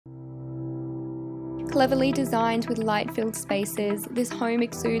Cleverly designed with light-filled spaces, this home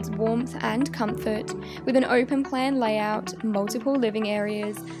exudes warmth and comfort with an open-plan layout, multiple living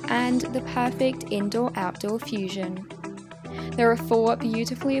areas, and the perfect indoor-outdoor fusion. There are 4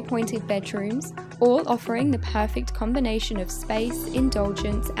 beautifully appointed bedrooms, all offering the perfect combination of space,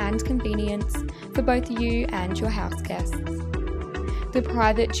 indulgence, and convenience for both you and your house guests. The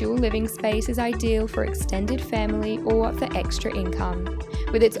private dual living space is ideal for extended family or for extra income,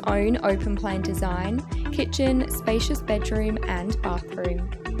 with its own open-plan design, kitchen, spacious bedroom, and bathroom.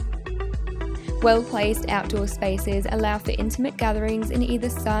 Well-placed outdoor spaces allow for intimate gatherings in either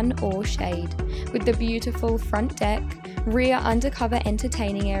sun or shade, with the beautiful front deck, rear undercover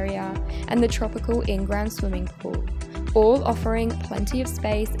entertaining area, and the tropical in-ground swimming pool, all offering plenty of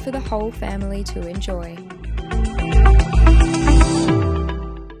space for the whole family to enjoy.